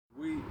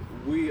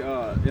we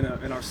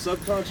in our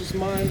subconscious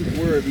mind,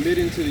 we're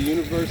admitting to the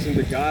universe and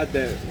to God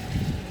that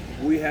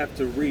we have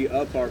to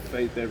re-up our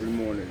faith every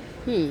morning,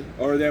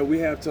 or that we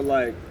have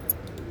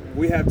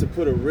to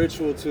put a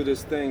ritual to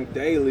this thing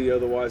daily,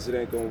 otherwise it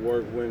ain't gonna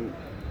work. When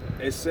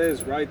it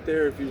says right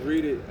there, if you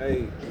read it,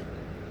 hey,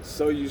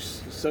 so you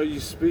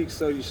speak,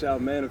 so you shall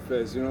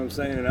manifest. You know what I'm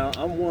saying? And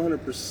I'm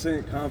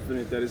 100%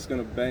 confident that it's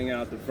gonna bang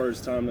out the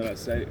first time that I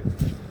say it.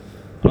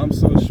 I'm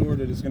so sure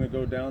that it's gonna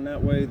go down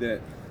that way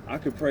that I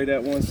could pray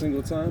that one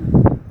single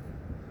time.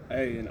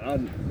 Hey,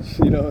 and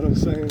you know what I'm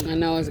saying? I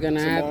know it's gonna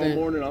happen. Tomorrow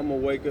morning, I'm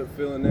gonna wake up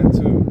feeling that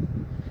too.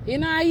 You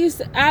know,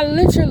 I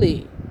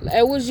literally,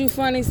 it was you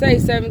funny say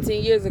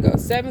 17 years ago.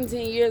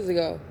 17 years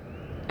ago,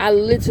 I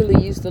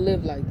literally used to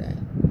live like that.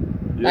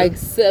 Yeah. Like,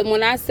 so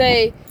when I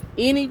say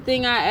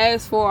anything I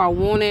ask for, I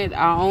want it,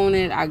 I own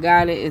it, I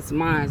got it, it's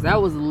mine.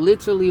 That was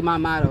literally my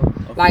motto.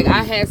 Like,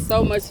 I had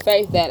so much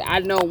faith that I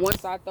know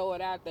once I throw it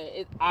out there,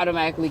 it's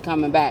automatically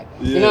coming back.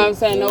 Yeah. You know what I'm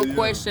saying? No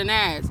question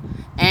asked.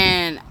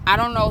 And I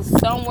don't know,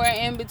 somewhere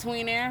in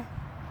between there,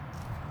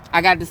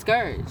 I got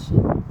discouraged.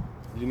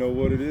 You know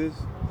what it is?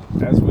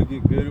 As we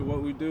get good at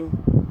what we do,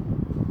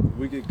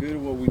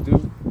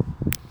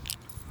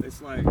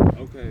 it's like,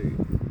 okay,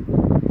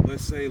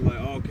 let's say like,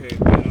 okay,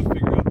 man, I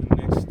figured out the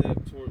next step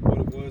toward what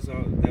it was,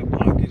 that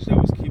blockage that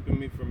was keeping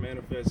me from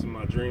manifesting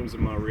my dreams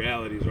and my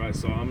realities, right?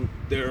 So I'm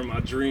there in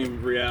my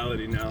dream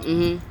reality now.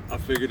 I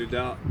figured it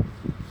out.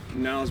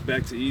 Now it's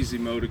back to easy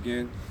mode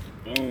again.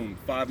 Boom,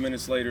 5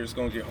 minutes later, it's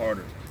gonna get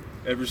harder.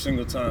 Every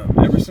single time.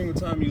 Every single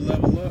time you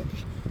level up,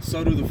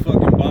 so do the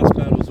fucking boss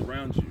battles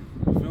around you.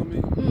 You feel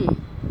me?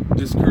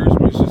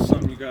 Discouragement is just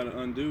something you gotta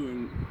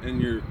undo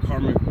in your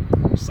karmic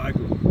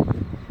cycle.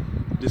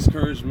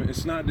 Discouragement,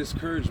 it's not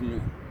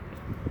discouragement.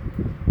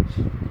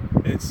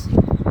 It's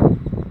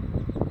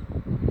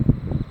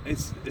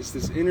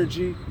this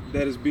energy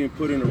that is being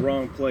put in the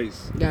wrong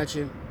place. Got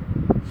you.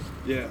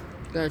 Yeah.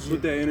 Got you.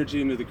 Put that energy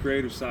into the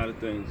creative side of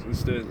things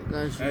instead.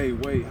 Hey,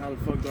 wait, how the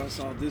fuck do I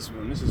solve this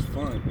one? This is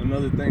fun.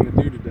 Another thing to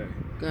do today.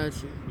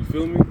 Got you. You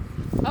feel me?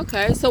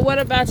 Okay, so what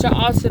about your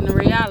alternate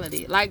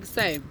reality? Like,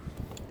 say,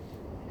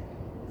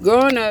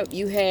 growing up,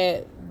 you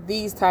had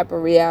these type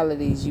of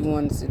realities you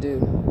wanted to do,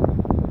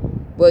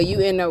 but you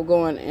end up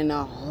going in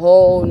a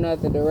whole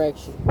nother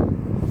direction.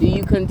 Do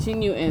you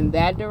continue in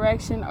that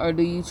direction, or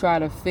do you try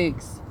to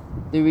fix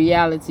the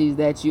realities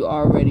that you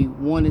already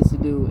wanted to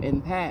do in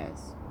the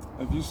past?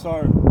 If you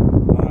start,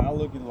 I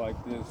look at it like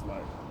this,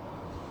 like,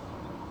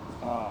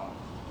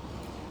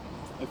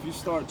 if you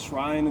start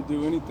trying to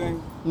do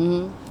anything,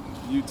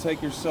 you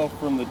take yourself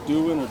from the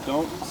doing or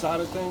don't side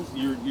of things.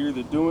 You're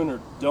either doing or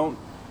don't.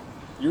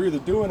 You're either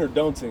doing or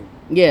don'ting.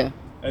 Yeah.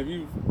 If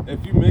you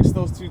mix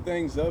those two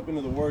things up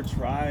into the word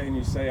try, and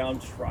you say, I'm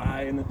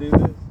trying to do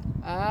this,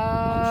 I'm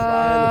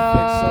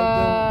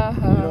trying to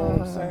fix something, you know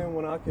what I'm saying?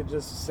 When I could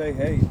just say,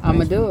 hey, I'm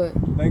going to do it.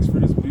 Thanks for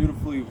this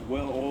beautifully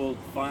well-oiled,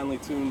 finely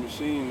tuned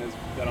machine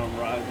that I'm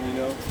riding, you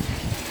know?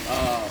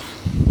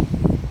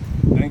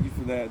 Thank you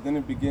for that. Then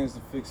it begins to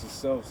fix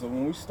itself. So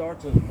when we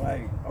start to,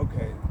 like,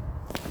 okay,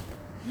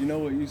 you know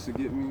what used to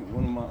get me?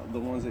 The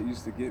ones that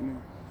used to get me?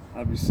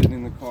 I'd be sitting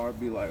in the car, I'd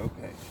be like,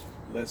 okay,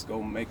 let's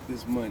go make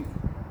this money.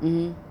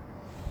 And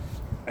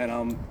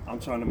I'm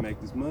trying to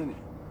make this money.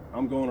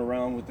 I'm going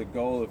around with the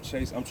goal of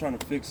I'm trying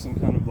to fix some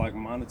kind of like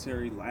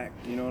monetary lack,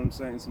 you know what I'm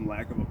saying? Some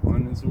lack of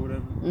abundance or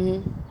whatever.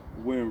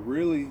 When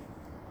really,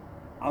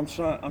 I'm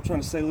trying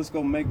to say, let's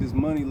go make this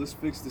money, let's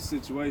fix the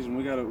situation.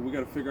 We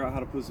gotta figure out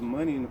how to put some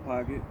money in the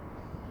pocket.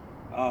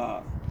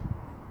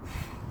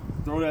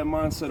 Throw that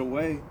mindset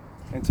away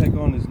and take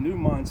on this new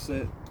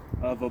mindset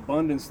of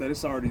abundance that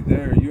it's already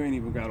there. You ain't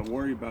even got to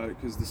worry about it,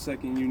 because the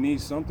second you need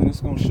something,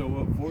 it's going to show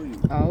up for you.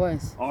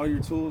 Always. All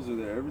your tools are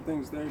there.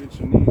 Everything's there that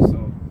you need.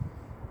 So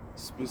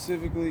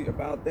specifically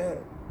about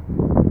that,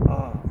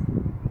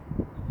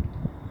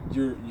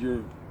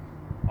 your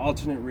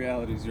alternate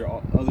realities,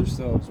 your other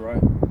selves,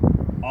 right?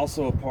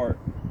 Also a part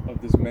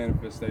of this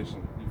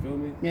manifestation. You feel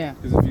me? Yeah.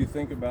 Because if you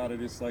think about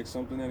it, it's like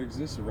something that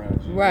exists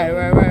around you. Right, you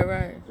know?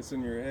 right. It's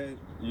in your head,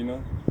 you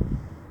know?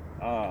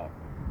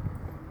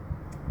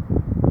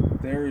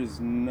 There is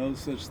no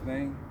such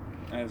thing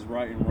as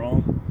right and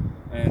wrong,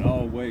 and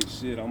oh wait,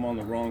 shit, I'm on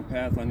the wrong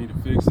path, I need to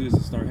fix this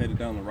and start headed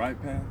down the right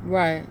path.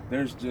 Right.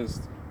 There's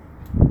just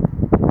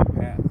the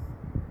path.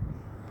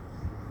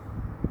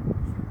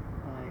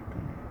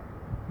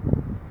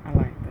 I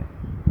like that.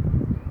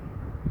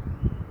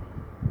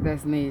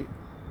 That's neat.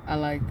 I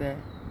like that.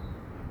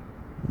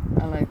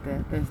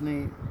 That's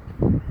neat.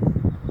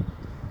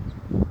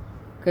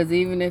 Because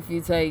even if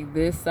you take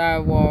this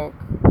sidewalk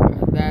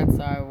or that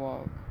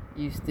sidewalk,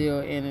 you still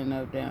ending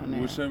up down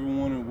there. Whichever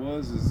one it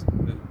was,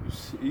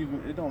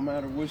 it don't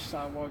matter which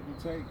sidewalk you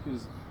take,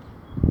 because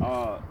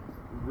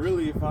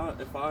really, if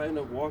I end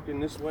up walking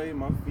this way,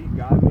 my feet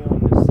guide me on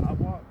this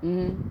sidewalk.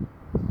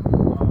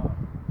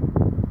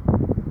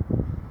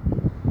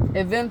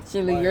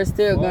 Eventually, you're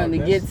still going to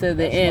get to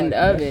the end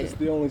of it. It's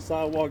the only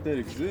sidewalk that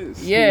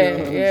exists. Yeah, you know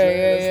what I'm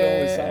saying? That's the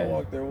only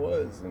sidewalk there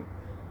was. And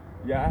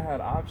Yeah, I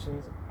had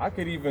options. I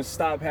could even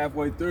stop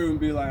halfway through and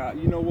be like,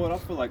 you know what? I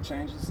feel like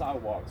changing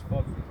sidewalks. Fuck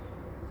it.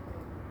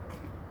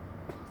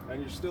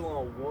 And you're still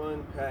on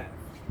one path.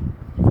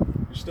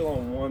 You're still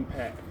on one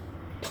path.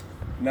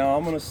 Now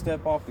I'm gonna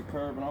step off the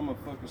curb and I'm gonna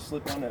fucking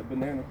slip on that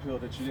banana peel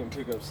that you didn't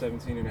pick up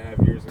 17 and a half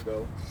years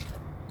ago.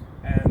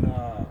 And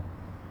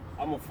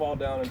I'm gonna fall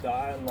down and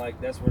die, and like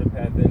that's where the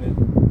path ended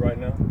right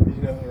now.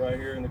 You know, right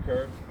here in the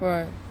curb.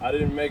 Right. I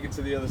didn't make it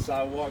to the other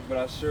sidewalk, but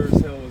I sure as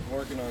hell was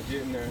working on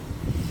getting there.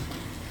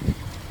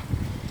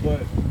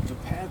 But the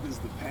path is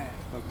the path,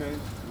 okay?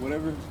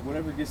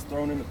 Whatever gets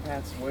thrown in the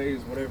path's way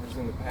is whatever's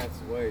in the path's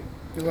way.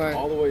 Right.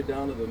 All the way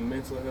down to the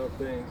mental health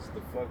things,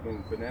 the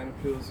fucking banana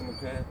peels in the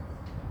path,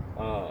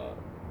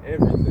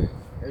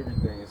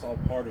 everything. It's all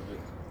part of it.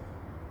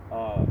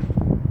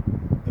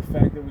 The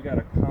fact that we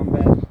gotta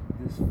combat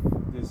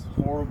this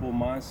horrible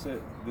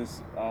mindset,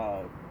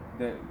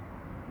 that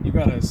you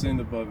gotta ascend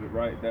above it,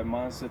 right? That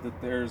mindset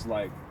that there's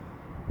like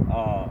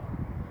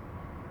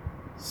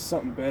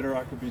something better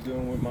I could be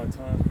doing with my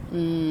time.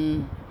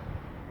 You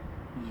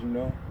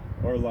know?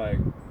 Or like,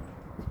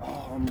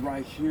 oh, I'm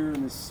right here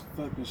and it's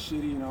fucking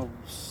shitty and I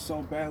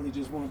so badly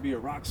just want to be a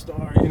rock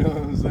star, you know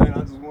what I'm saying?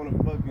 I just want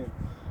to fucking,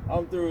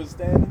 I'm through with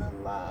standing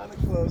in line of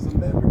clothes I'll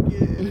never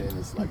get, and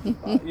it's like,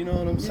 you know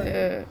what I'm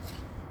saying?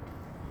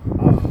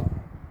 Yeah.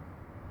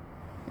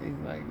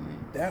 Exactly.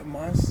 That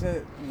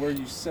mindset where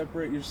you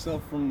separate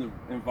yourself from the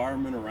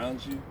environment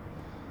around you,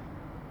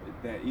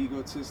 that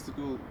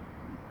egotistical,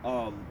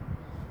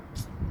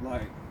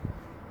 like,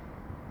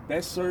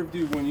 that served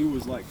you when you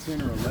was like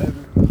 10 or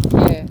 11.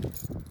 Yeah.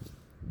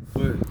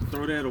 But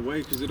throw that away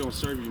because it don't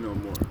serve you no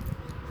more.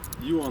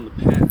 You on the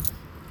path.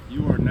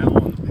 You are now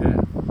on the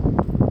path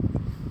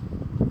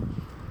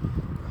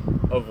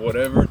of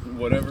whatever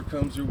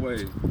comes your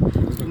way.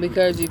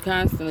 Because you're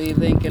constantly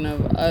thinking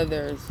of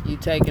others, you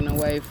taking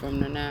away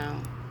from the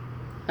now.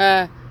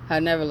 I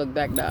never look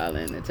back,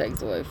 darling. It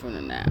takes away from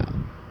the now.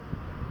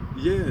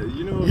 Yeah,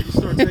 you know, if you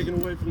start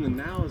taking away from the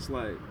now, it's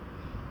like,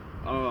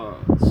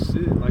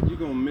 shit, like you're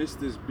gonna miss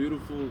this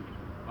beautiful,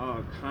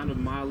 kind of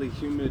mildly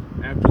humid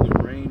after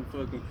the rain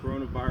fucking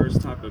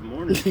coronavirus type of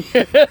morning.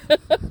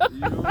 You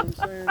know what I'm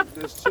saying?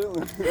 That's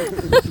chilling.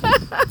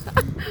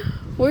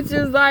 Which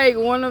is like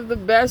one of the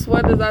best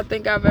weathers I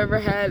think I've ever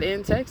had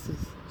in Texas.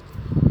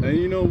 And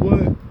you know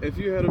what? If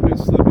you had been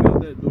slipping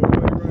out that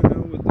doorway right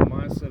now with the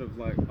mindset of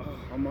like,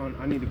 oh,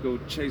 I need to go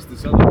chase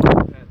this other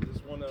path.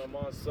 This one that I'm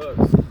on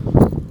sucks.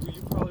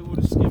 You probably would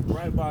have skipped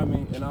right by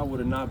me, and I would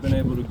have not been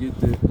able to get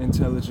the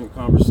intelligent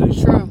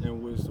conversation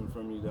and wisdom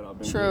from you that I've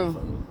been getting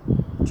from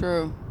you.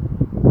 True.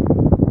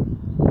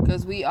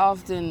 Because we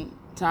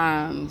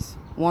oftentimes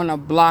want to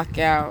block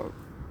out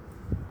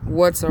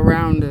what's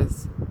around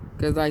us.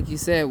 Because like you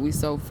said, we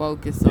so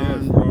focused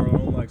on... for our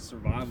own like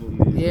survival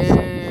needs. Yeah.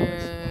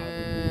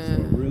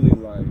 So really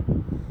like...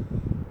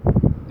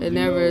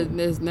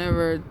 It's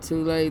never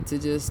too late to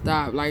just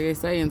stop. Like they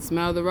say, and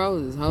smell the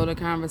roses. Hold a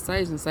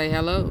conversation. Say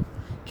hello.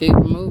 Keep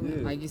it moving.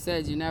 Yeah. Like you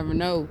said, you never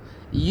know.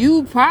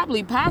 You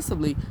possibly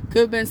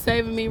could have been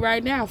saving me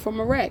right now from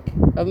a wreck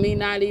of me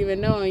not even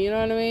knowing, you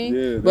know what I mean?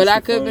 Yeah, but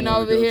I could have been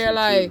over here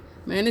like,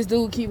 man, this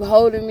dude keep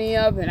holding me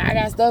up and I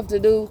got stuff to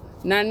do.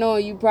 Not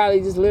knowing you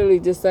probably just literally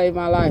just saved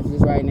my life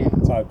just right now.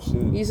 Type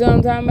shit. You see what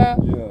I'm talking about?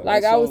 Yeah.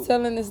 Like I was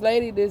telling this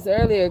lady this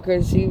earlier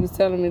because she was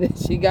telling me that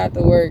she got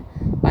to work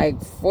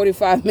like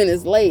 45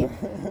 minutes late.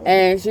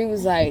 And she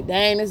was like,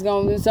 dang, it's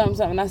going to do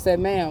something. And I said,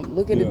 ma'am,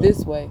 look at it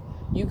this way.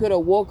 You could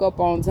have woke up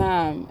on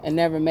time and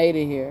never made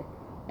it here.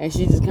 And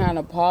she just kind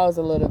of paused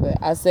a little bit.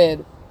 I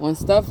said, when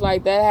stuff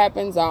like that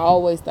happens, I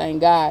always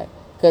thank God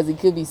because he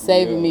could be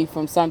saving me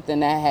from something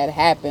that had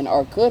happened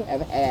or could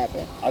have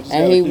happened. I just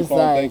and he was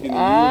like, thanking the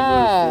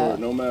universe for it,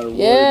 no matter what it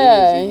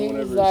is. And he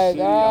was like,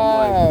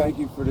 I'm like, thank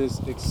you for this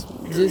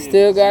experience. Just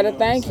still got to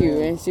thank you.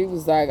 And she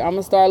was like, I'm going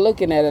to start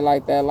looking at it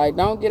like that. Like,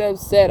 don't get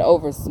upset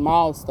over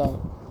small stuff.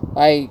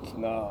 Like,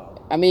 nah.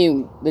 I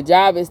mean, the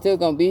job is still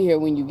going to be here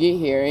when you get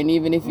here. And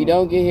even if you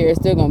don't get here, it's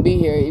still going to be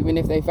here, even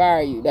if they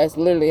fire you. That's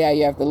literally how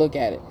you have to look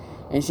at it.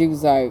 And she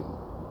was like,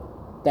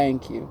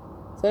 thank you.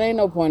 So there ain't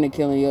no point in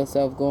killing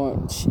yourself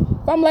going,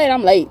 if I'm late,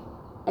 I'm late.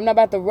 I'm not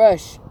about to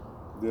rush.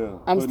 Yeah.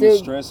 I'm still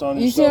stress on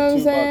you see what I'm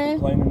saying?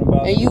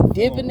 About and you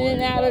dipping in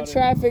and out of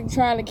traffic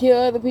trying to kill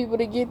other people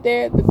to get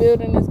there, the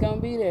building is going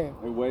to be there.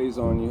 It weighs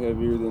on you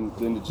heavier than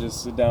to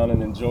just sit down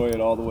and enjoy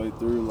it all the way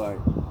through. Like,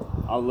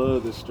 I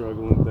love this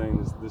struggling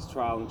thing, this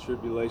trial and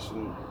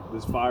tribulation,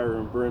 this fire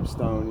and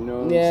brimstone, you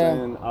know what I'm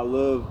saying?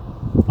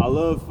 I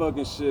love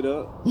fucking shit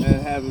up and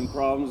having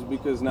problems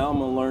because now I'm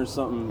going to learn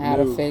something how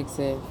new to fix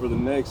it for the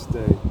next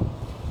day.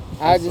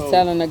 I was just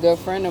telling a good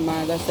friend of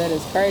mine, I said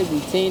it's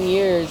crazy, 10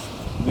 years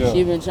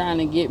she been trying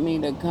to get me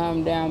to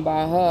come down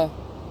by her,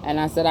 and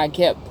I said I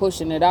kept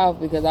pushing it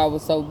off because I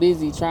was so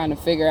busy trying to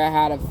figure out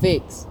how to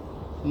fix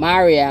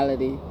my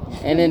reality.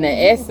 And in the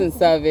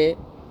essence of it,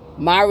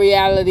 my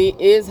reality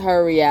is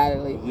her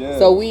reality. Yeah.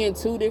 So we in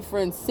two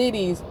different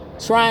cities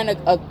trying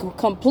to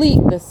complete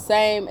the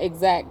same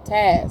exact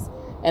task.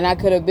 And I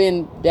could have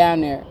been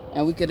down there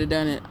and we could have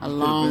done it a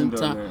long been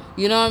done time. that.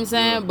 You know what I'm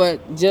saying? Yeah.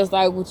 But just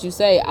like what you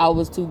say, I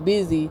was too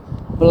busy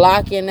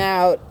blocking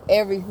out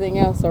everything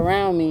else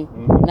around me,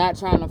 not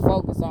trying to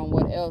focus on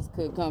what else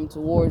could come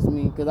towards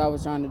me because I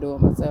was trying to do it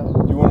myself.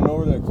 You want to know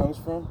where that comes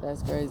from?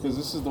 That's crazy. Because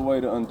this is the way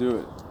to undo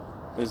it,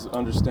 is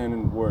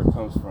understanding where it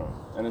comes from.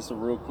 And it's a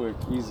real quick,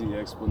 easy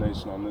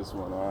explanation on this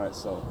one, all right?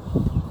 So,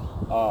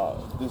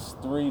 this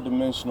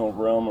three-dimensional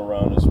realm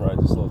around us, right?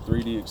 This little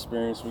 3D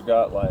experience we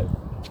got, like,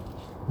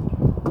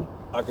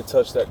 I could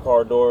touch that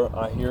car door,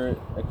 I hear it,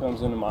 it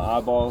comes into my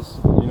eyeballs,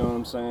 you know what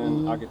I'm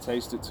saying? I could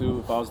taste it too.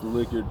 If I was to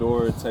lick your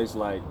door, it tastes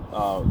like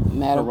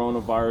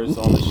coronavirus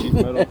on the sheet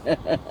metal.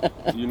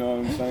 You know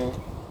what I'm saying?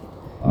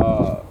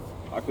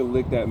 I could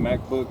lick that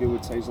MacBook, it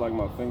would taste like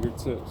my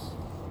fingertips.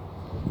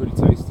 Pretty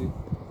tasty.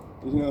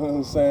 You know what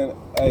I'm saying?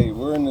 Hey,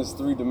 we're in this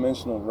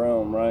three-dimensional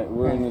realm, right?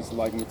 We're in this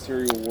like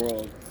material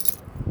world.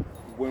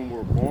 When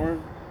we're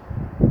born,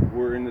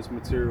 we're in this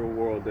material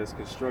world that's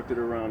constructed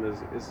around us.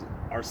 It's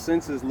our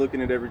senses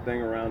looking at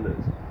everything around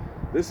us.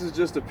 This is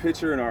just a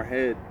picture in our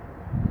head.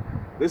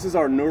 This is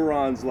our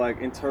neurons like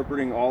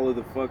interpreting all of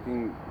the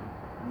fucking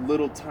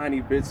little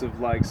tiny bits of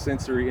like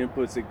sensory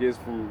inputs it gets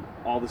from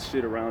all the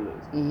shit around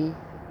us.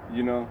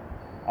 You know,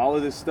 all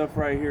of this stuff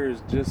right here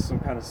is just some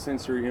kind of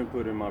sensory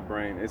input in my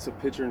brain. It's a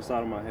picture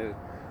inside of my head.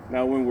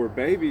 Now, when we're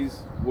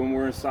babies, when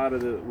we're inside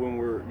of when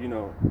we're, you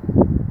know,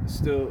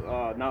 still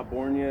not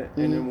born yet,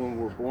 and then when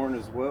we're born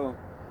as well,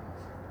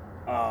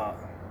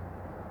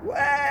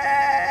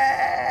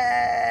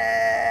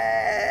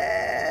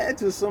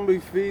 till somebody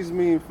feeds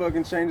me and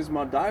fucking changes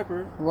my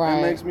diaper,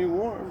 that makes me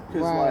warm.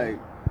 Because like,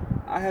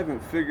 I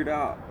haven't figured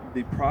out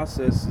the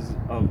processes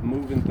of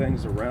moving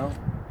things around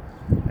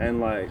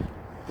and like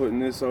putting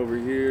this over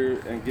here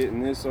and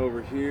getting this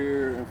over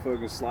here and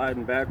fucking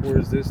sliding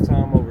backwards this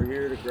time over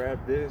here to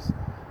grab this,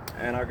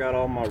 and I got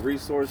all my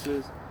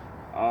resources.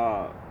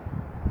 I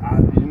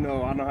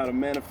know how to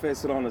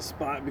manifest it on the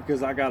spot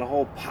because I got a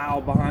whole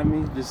pile behind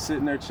me just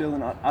sitting there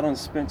chilling. I done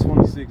spent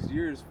 26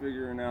 years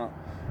figuring out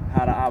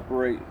how to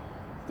operate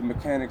the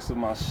mechanics of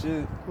my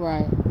shit.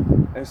 Right.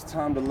 It's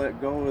time to let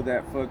go of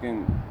that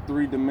fucking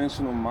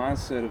three-dimensional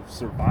mindset of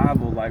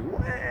survival. Like,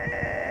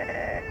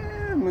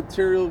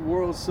 material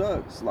world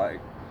sucks. Like,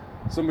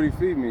 somebody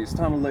feed me. It's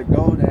time to let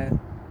go of that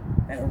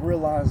and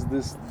realize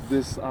this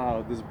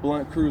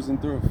blunt cruising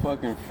through a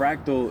fucking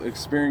fractal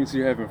experience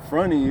you have in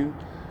front of you.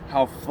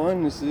 How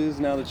fun this is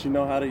now that you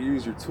know how to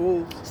use your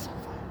tools.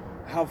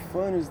 How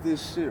fun is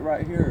this shit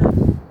right here?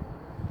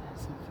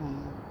 That's so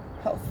fun.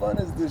 How fun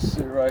is this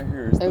shit right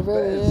here? It's the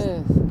really best.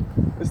 is.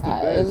 It's the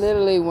best.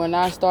 Literally, when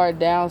I started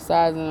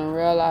downsizing and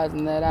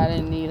realizing that I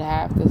didn't need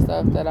half the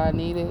stuff that I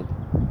needed,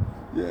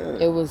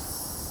 it was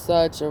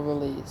such a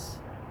release.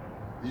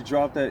 You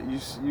drop that,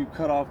 you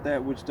cut off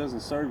that which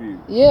doesn't serve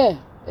you. Yeah,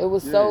 it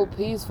was so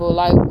peaceful.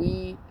 Like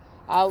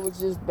I was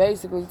just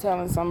basically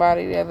telling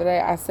somebody the other day,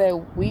 I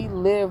said, we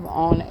live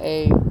on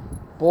a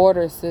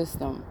border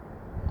system,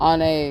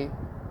 on a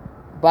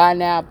buy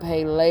now,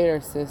 pay later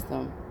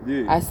system.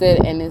 Yeah. I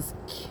said, and it's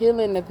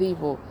killing the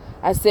people.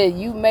 I said,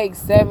 you make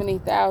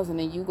 $70,000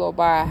 and you go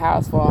buy a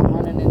house for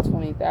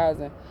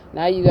 $120,000.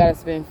 Now you got to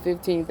spend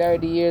 15,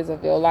 30 years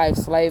of your life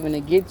slaving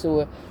to get to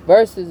it.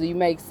 Versus you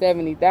make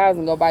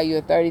 $70,000, go buy you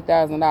a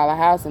 $30,000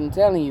 house. I'm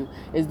telling you,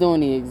 it's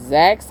doing the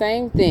exact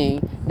same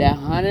thing that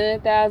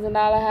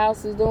 $100,000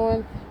 house is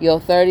doing.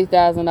 Your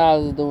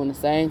 $30,000 is doing the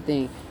same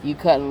thing. You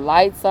cutting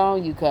lights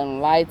on, you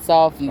cutting lights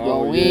off. You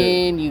go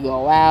in, you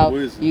go out,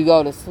 you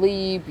go to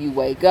sleep, you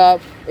wake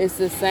up. It's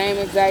the same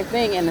exact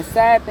thing. And the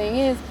sad thing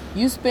is,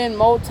 you spend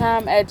more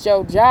time at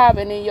your job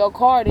and in your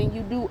car than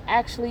you do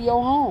actually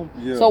your home.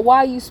 Yeah. So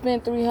why you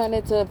spend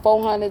 $300 to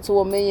 $400 to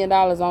 $1 million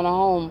on a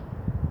home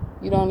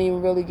you don't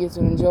even really get to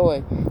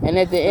enjoy? And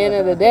at the end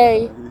of the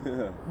day,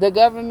 the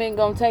government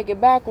gonna take it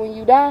back when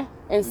you die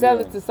and sell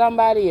it to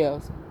somebody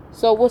else.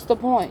 So what's the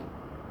point?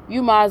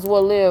 You might as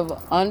well live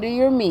under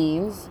your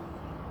means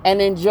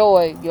and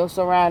enjoy your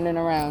surrounding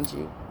around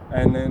you.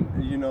 And then,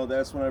 you know,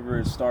 that's whenever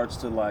it starts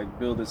to like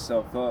build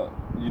itself up.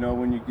 You know,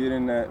 when you get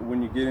in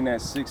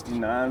that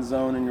 69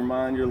 zone in your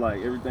mind, you're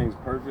like, everything's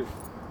perfect.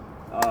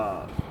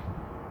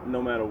 No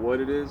matter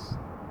what it is,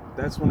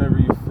 that's whenever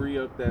you free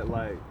up that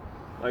like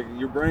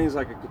your brain's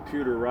like a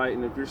computer, right?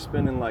 And if you're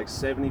spending like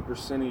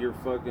 70% of your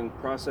fucking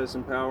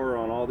processing power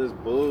on all this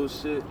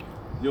bullshit,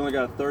 you only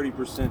got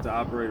 30% to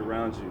operate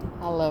around you.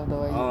 I love the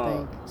way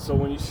you think. So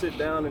when you sit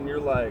down and you're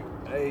like,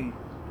 hey,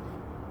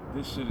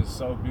 this shit is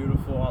so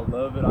beautiful, I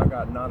love it, I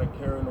got not a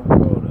care in the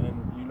world,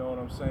 and you know what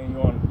I'm saying,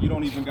 you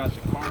don't even got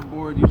your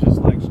cardboard, you just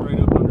like straight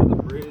up under the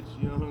bridge,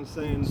 you know what I'm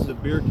saying, the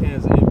beer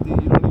can's empty, you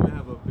don't even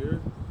have a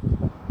beer.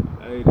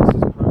 Hey, this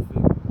is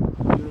perfect.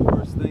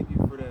 Universe, thank you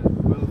for that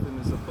wealth and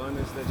this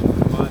abundance that you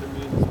provided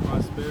me, and this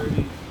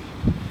prosperity.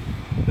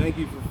 Thank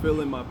you for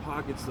filling my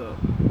pockets up.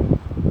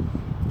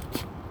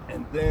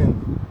 And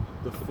then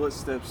the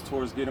footsteps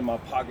towards getting my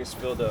pockets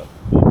filled up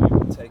will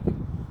be taken.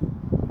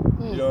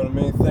 You know what I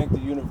mean? Thank the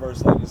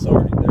universe like it's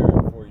already there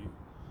for you.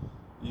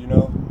 You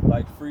know?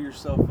 Like, free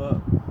yourself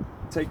up.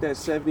 take that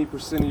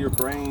 70% of your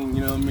brain,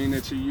 you know what I mean,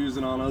 that you're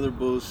using on other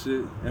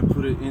bullshit, and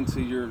put it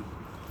into your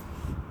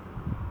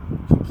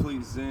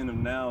complete zen of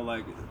now,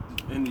 like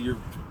into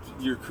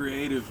your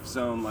creative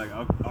zone. Like,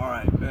 all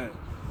right, bet.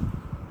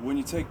 When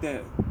you take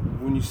that,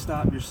 when you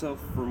stop yourself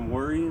from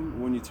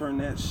worrying, when you turn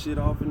that shit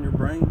off in your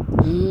brain,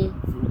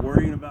 from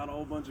worrying about a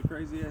whole bunch of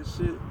crazy ass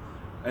shit,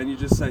 and you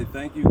just say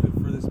thank you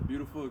for this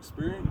beautiful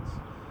experience,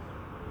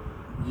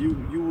 you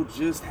will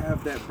just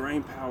have that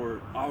brain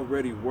power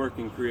already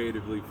working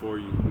creatively for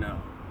you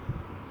now.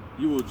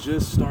 You will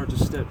just start to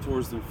step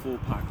towards them full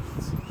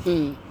pockets.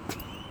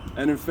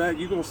 And in fact,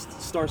 you're going to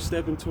start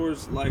stepping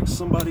towards like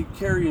somebody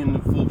carrying the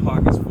full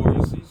pockets for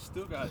you, so you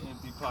still got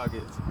empty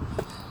pockets.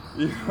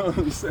 You know what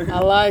I'm saying? I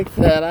like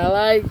that.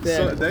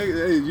 So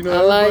you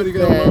know, everybody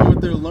got to learn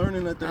what they're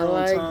learning at their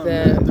own time,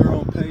 at their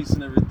own pace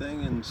and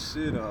everything. And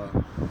shit,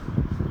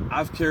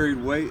 I've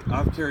carried weight,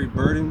 I've carried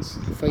burdens.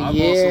 I've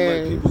years. also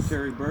let people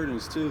carry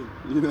burdens too,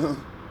 you know?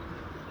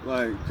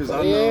 Like, because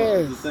I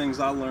know the things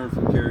I learned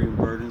from carrying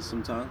burdens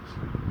sometimes.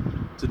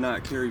 To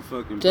not carry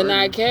fucking burdens. To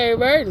not carry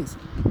burdens.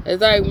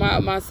 It's like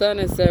my son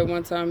had said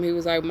one time, he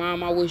was like,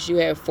 Mom, I wish you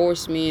had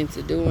forced me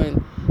into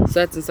doing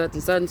such and such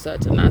and such and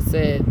such. And I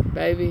said,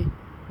 baby,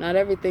 not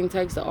everything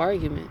takes an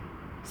argument.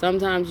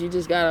 Sometimes you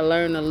just got to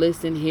learn to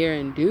listen, hear,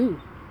 and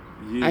do.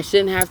 Yeah. I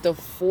shouldn't have to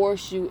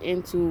force you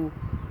into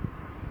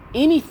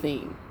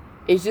anything.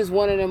 It's just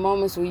one of the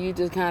moments where you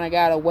just kind of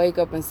got to wake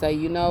up and say,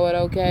 you know what,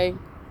 okay,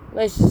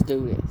 let's just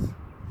do this.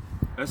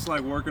 That's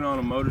like working on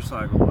a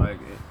motorcycle. Like,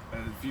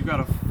 if you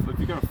gotta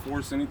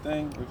force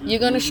anything, you're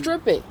gonna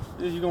strip it.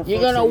 Yeah,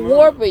 you're gonna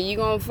warp it. You're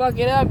gonna fuck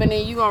it up, and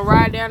then you're gonna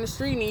ride down the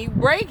street and you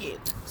break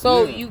it.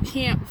 So you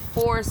can't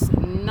force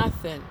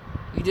nothing.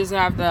 You just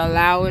have to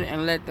allow it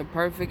and let the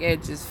perfect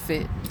edges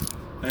fit.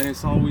 And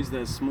it's always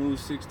that smooth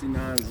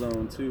 69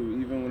 zone too.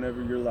 Even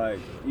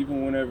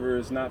whenever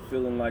it's not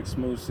feeling like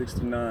smooth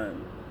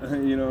 69.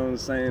 You know what I'm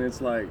saying?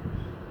 It's like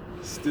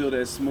still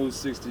that smooth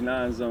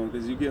 69 zone,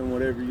 because you're getting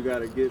whatever you got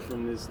to get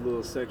from this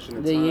little section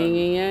of the time yin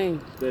and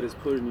yang that is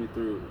putting you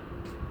through.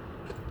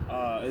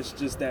 It's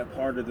just that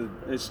part of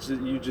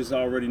you just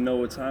already know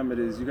what time it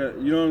is. You know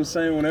what I'm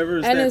saying? Whenever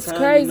it's and that it's time,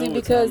 crazy you know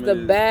because the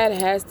bad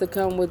has to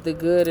come with the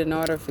good in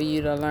order for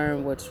you to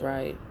learn what's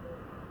right.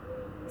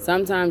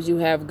 Sometimes you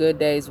have good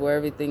days where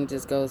everything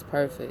just goes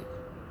perfect,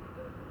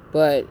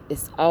 but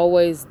it's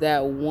always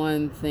that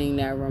one thing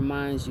that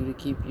reminds you to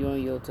keep you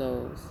on your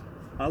toes.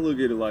 I look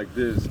at it like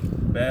this: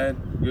 bad,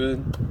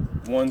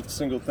 good, one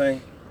single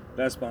thing,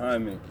 that's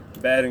behind me.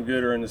 Bad and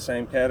good are in the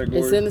same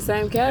category. It's in the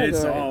same category.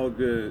 It's all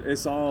good.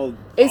 It's all.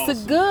 It's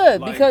awesome. A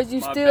good like, because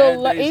you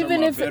still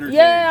even if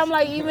I'm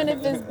like, even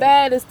if it's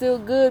bad, it's still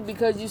good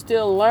because you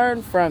still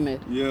learn from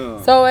it.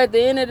 Yeah. So at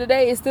the end of the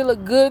day, it's still a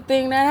good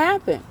thing that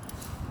happened.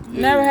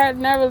 Yeah.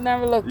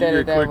 Never looked at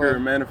it that way. You're quicker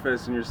at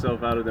manifesting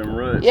yourself out of them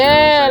ruts.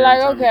 Yeah, you know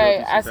like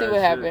okay, I see what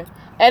happened.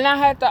 And I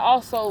had to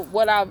also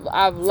what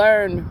I've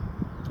learned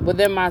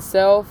within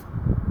myself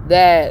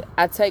that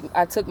I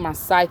took my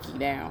psyche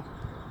down.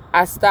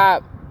 I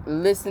stopped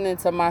listening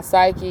to my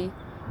psyche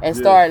and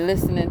started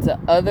listening to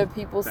other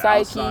people's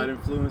psyche. Outside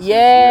influences.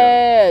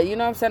 Yeah, you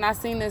know what I'm saying? I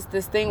seen this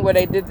thing where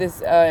they did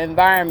this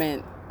a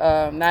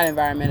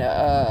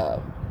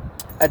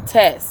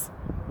test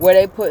where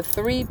they put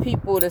 3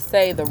 people to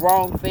say the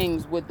wrong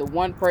things with the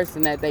one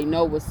person that they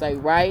know would say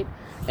right.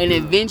 And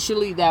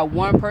eventually that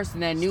one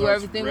person that knew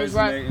everything was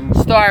right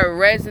started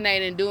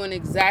resonating, doing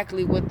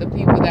exactly what the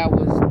people that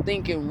was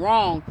thinking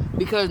wrong,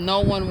 because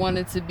no one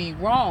wanted to be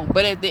wrong.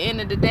 But at the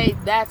end of the day,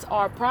 that's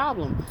our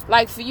problem.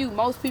 Like for you,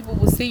 most people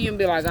will see you and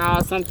be like,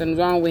 oh, something's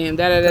wrong with him,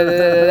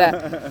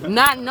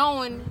 not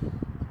knowing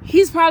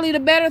he's probably the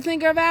better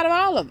thinker out of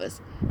all of us.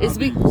 It's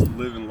just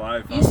living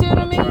life. You see what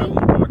I mean? Traveling,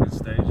 walking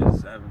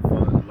stages, having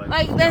fun.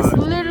 Like that's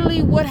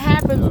literally what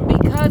happens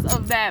because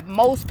of that.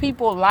 Most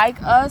people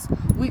like us,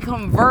 we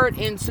convert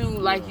into,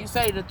 like you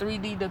say, the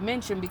 3D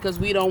dimension because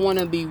we don't want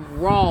to be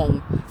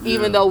wrong,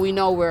 even though we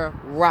know we're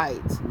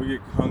right. We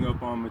get hung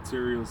up on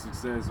material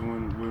success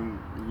when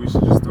we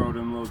should just throw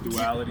them little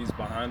dualities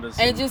behind us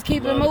and just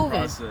keep it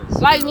moving.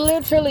 Like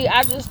literally,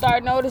 I just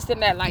start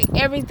noticing that like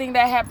everything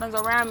that happens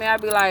around me, I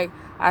be like,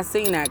 I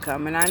seen that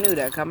coming. I knew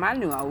that coming. I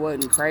knew I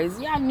wasn't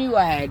crazy. I knew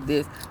I had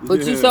this.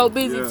 But you so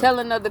busy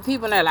telling other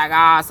people, and they're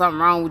like, something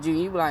wrong with you.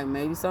 You be like,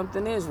 maybe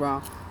something is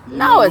wrong. You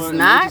no, it's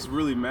not. They're just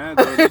really mad,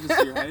 though. They're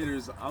just your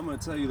haters. I'm going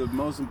to tell you, the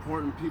most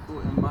important people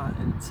in my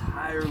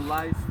entire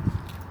life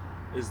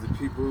is the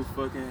people who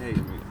fucking hate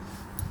me.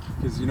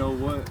 Because you know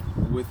what?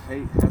 With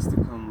hate has to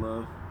come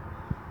love.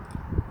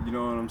 You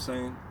know what I'm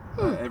saying?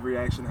 Every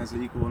action has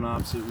an equal and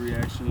opposite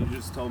reaction. You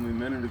just told me a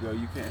minute ago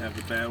you can't have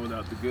the bad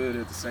without the good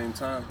at the same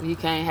time. You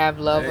can't have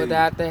love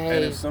without the hate.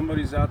 And if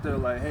somebody's out there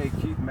like, hey,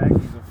 Keith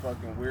Mackey's a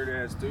fucking weird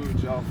ass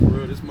dude, y'all, for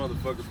real, this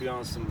motherfucker be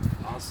on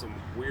some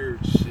weird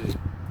shit.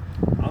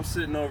 I'm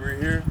sitting over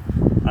here.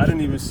 I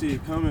didn't even see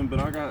it coming, but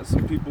I got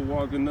some people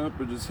walking up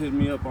or just hitting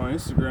me up on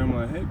Instagram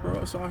like, hey,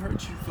 bro, so I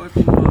heard you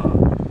fucking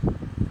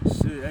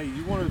shit. Hey,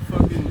 you want to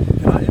fucking?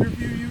 Can I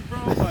interview you, bro?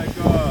 Like,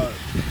 you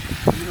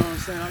know what I'm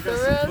saying? I got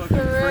some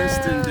fucking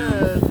Princeton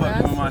dude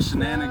fucking my what's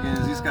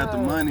shenanigans. He's got the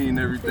up. money and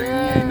everything.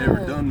 Yeah. He ain't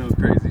never done no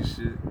crazy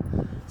shit.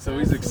 So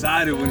he's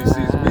excited when he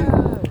sees me.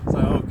 It's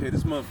like, okay,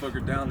 this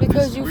motherfucker down to do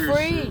Because some you weird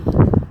free.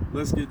 shit.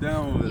 Let's get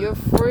down with You're it.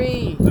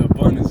 free. The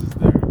abundance is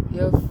there.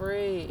 You're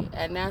free.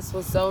 And that's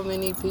what so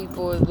many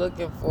people is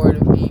looking for,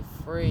 to be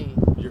free.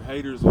 Your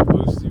haters will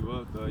boost you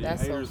up, though. Your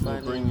That's so haters will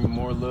funny. bring you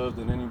more love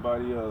than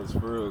anybody else, for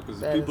real. Because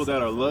the That is people so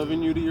that are funny.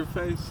 loving you to your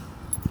face,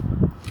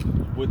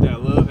 with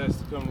that love has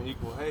to come to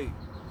equal hate.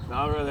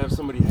 Now, I'd rather have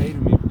somebody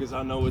hating me because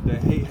I know with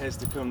that hate has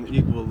to come to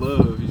equal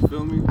love. You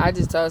feel me? I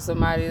just told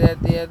somebody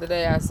that the other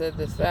day. I said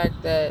the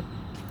fact that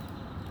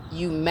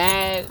you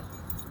mad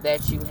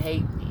that you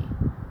hate me.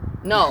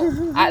 No,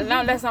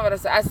 no, that's not what I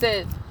said. I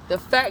said the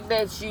fact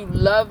that you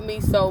love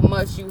me so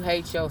much you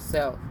hate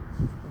yourself.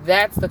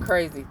 That's the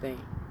crazy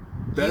thing.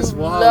 That's you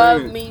why.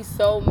 love me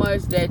so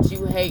much that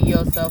you hate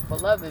yourself for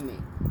loving me.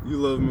 You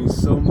love me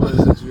so much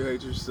that you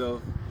hate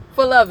yourself.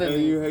 For loving And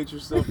me. you hate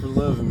yourself for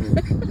loving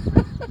me.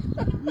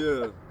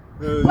 Yeah.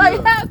 Hell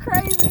Like, yeah. how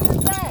crazy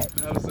is that?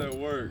 How does that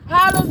work?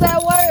 How does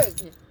that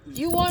work?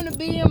 You want to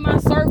be in my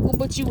circle,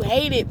 but you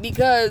hate it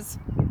because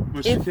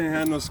But you can't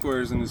have no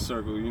squares in this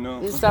circle, you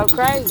know? it's so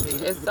crazy.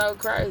 It's so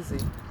crazy.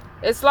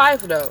 It's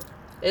life, though.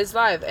 It's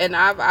life. And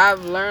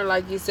I've learned,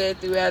 like you said,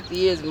 throughout the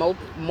years,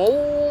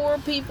 more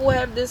people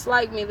have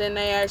disliked me than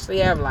they actually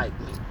have liked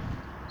me.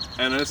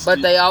 And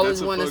But they always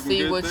that's a want to fucking see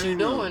good what thing,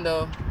 you're doing,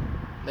 though.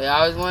 They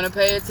always want to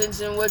pay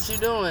attention to what you're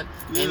doing.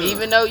 Yeah. And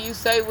even though you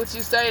say what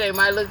you say, they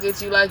might look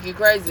at you like you're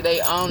crazy. They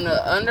on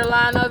the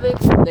underline of it,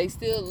 they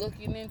still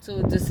looking into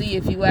it to see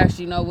if you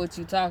actually know what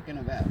you're talking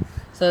about.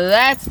 So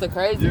that's the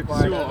crazy Yeah, 'cause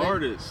part you're of an it.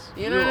 artist.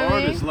 You You're know an what I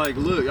mean? artist. Like,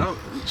 look,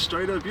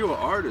 straight up, you're an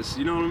artist.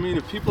 You know what I mean?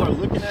 If people are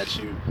looking at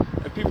you,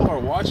 if people are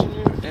watching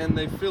you, and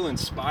they feel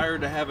inspired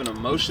to have an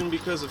emotion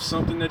because of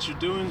something that you're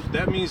doing,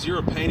 that means you're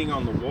a painting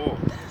on the wall.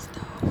 That's dope.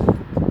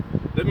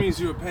 That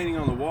means you're a painting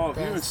on the wall.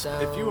 That's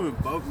If you dope.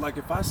 invoke, like,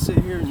 if I sit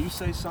here and you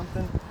say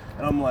something,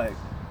 and I'm like,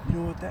 you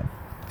know what, that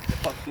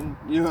fucking,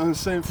 you know what I'm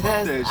saying?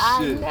 Fuck that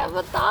I shit.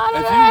 never thought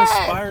of If you that.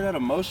 inspire that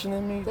emotion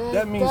in me, That's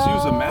that means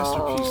you's a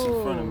masterpiece in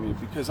dope. front of me,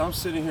 because I'm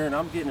sitting here and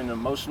I'm getting an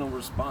emotional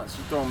response.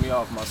 You throwing me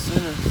off my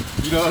center.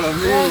 You know what I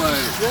mean?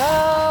 That's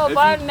dope. if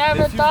I you-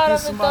 never if you thought get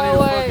of it somebody that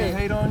to way. fucking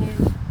hate on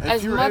you, if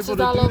As you're much able as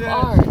to I do love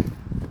that, art.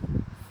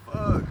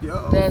 fuck,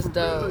 yo. That's for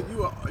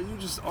real, dope. you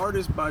just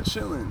artist by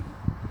chilling.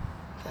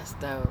 That's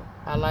dope.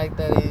 I like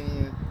that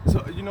in you.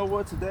 So you know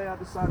what? Today I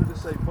decided to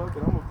say fuck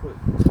it. I'm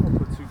gonna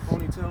put two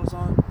ponytails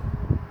on.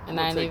 And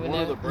I'm I gonna ain't take even one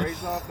know. of the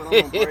braids off, and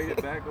I'm gonna braid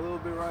it back a little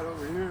bit right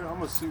over here. I'm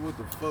gonna see what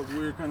the fuck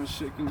weird kind of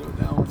shit can go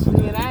down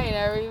today. And I ain't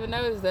never even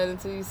noticed that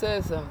until you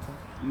said something.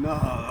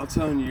 Nah, I'm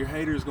telling you, your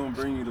haters gonna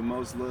bring you the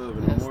most love,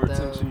 and That's the more dope.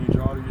 attention you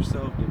draw to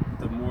yourself,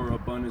 the more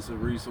abundance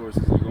of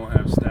resources you're gonna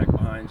have stacked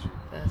behind you.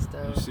 That's You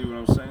dope. see what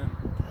I'm saying?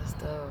 That's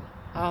dope.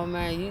 Oh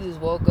man, you just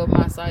woke up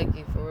my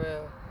psyche for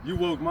real. You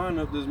woke mine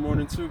up this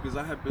morning too, because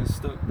I had been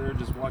stuck there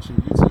just watching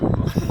YouTube.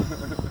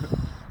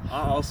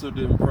 I also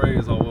didn't pray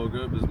as I woke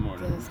up this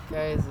morning. That's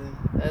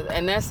crazy.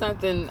 And that's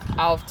something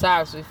off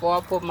tops. Before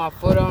I put my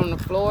foot on the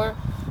floor,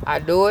 I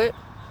do it.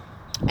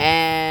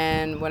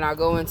 And when I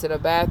go into the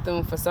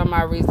bathroom, for some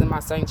odd reason, my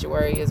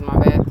sanctuary is my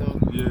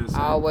bathroom. Yes.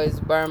 I always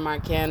burn my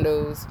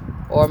candles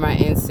or my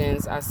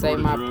incense. I say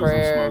my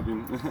prayer.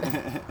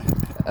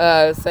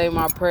 Say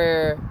my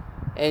prayer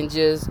and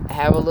just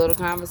have a little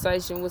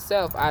conversation with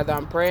self. Either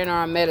I'm praying or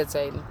I'm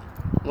meditating.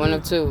 One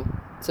of two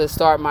to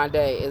start my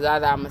day. Is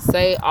either I'm going to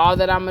say all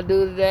that I'm going to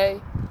do today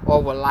or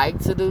would like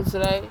to do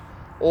today,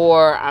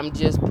 or I'm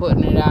just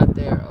putting it out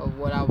there of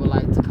what I would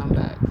like to come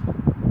back.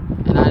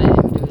 And I didn't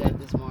even do that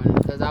this morning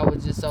because I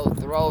was just so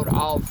thrown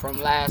off from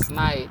last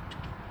night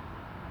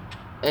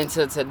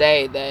into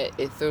today that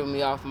it threw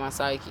me off my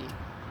psyche.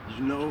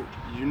 You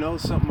know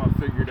something I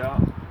figured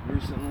out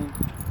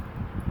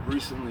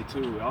recently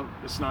too.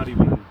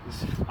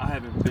 I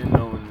haven't been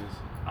knowing this.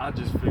 I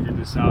just figured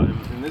this out,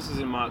 and this is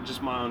in my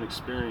own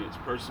experience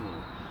personally.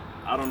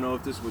 I don't know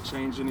if this would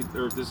change anything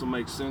or if this will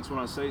make sense when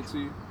I say it to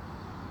you,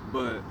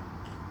 but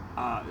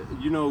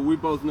we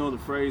both know the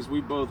phrase.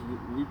 We've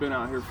been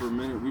out here for a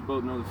minute. We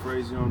both know the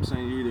phrase. You know what I'm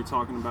saying? You're either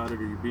talking about it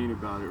or you're being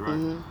about it, right?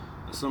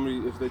 Mm-hmm. Somebody,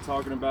 if they're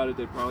talking about it,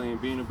 they probably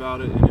ain't being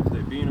about it, and if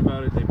they're being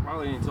about it, they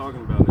probably ain't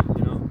talking about it.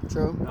 You know?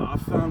 True. Now, I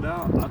found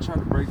out, I try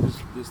to break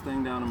this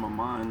thing down in my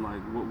mind, like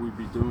what we'd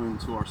be doing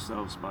to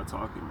ourselves by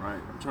talking, right?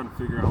 I'm trying to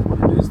figure out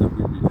what it is that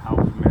how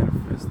we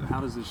manifest it.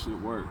 How does this shit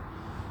work?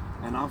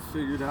 And I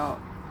figured out,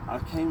 I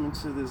came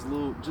into this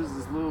little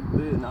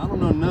bit, and I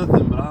don't know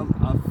nothing, but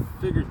I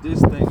figured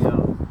this thing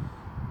out,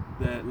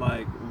 that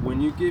like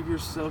when you give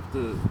yourself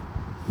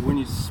when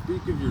you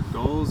speak of your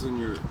goals and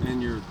your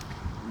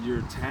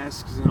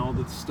tasks and all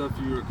the stuff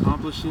you're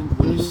accomplishing,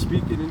 when you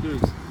speak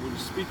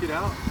it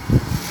out,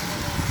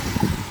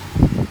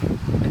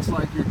 it's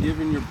like you're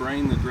giving your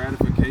brain the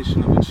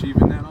gratification of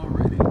achieving that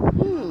already. You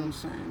know what I'm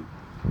saying?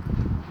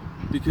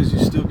 Because you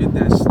still get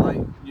that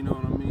slight, you know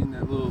what I mean?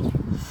 That little,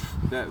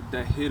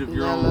 that hit of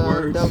your own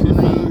words. You feel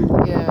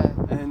me? Yeah.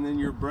 And then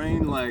your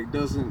brain like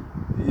doesn't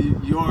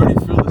you already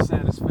feel the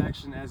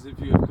satisfaction as if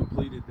you have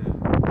completed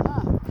that.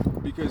 Huh.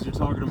 Because you're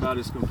talking about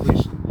its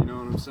completion, you know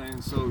what I'm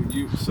saying? So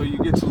you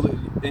get to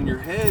live in your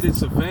head.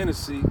 It's a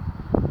fantasy,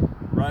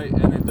 right?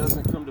 And it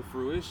doesn't come to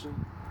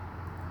fruition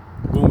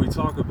when we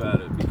talk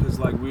about it, because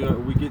like we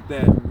get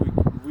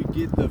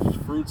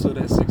the fruits of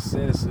that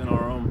success in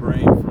our own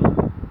brain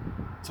from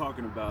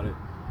talking about it.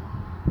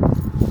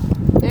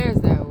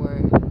 There's that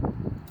word,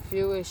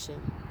 fruition.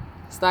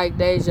 It's like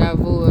deja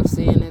vu of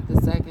seeing it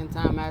the second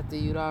time after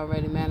you'd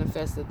already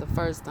manifested the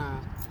first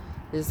time.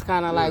 It's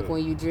kind of like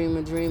when you dream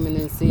a dream and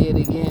then see it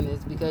again.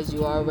 It's because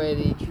you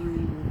already,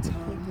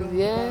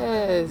 you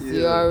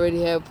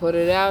already have put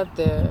it out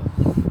there.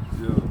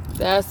 Yeah.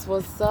 That's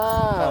what's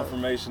up.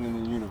 Confirmation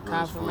in the universe.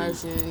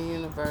 Confirmation in the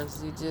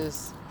universe. You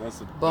just,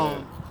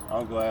 boom.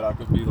 I'm glad I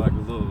could be like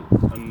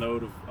a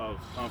note of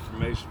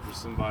confirmation for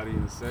somebody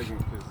in a second,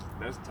 because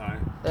that's tight.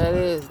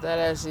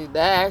 That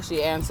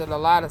actually answered a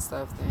lot of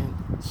stuff then.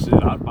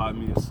 Shit, I'd buy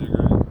me a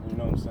cigarette, you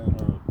know what I'm saying?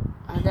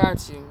 I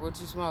got you. What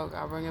you smoke?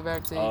 I'll bring it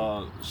back to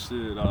you.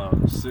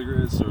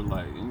 Cigarettes or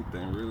like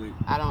anything really.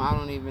 I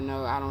don't even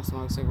know. I don't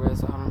smoke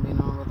cigarettes, so I don't be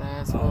knowing what the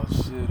ass Oh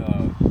was. shit,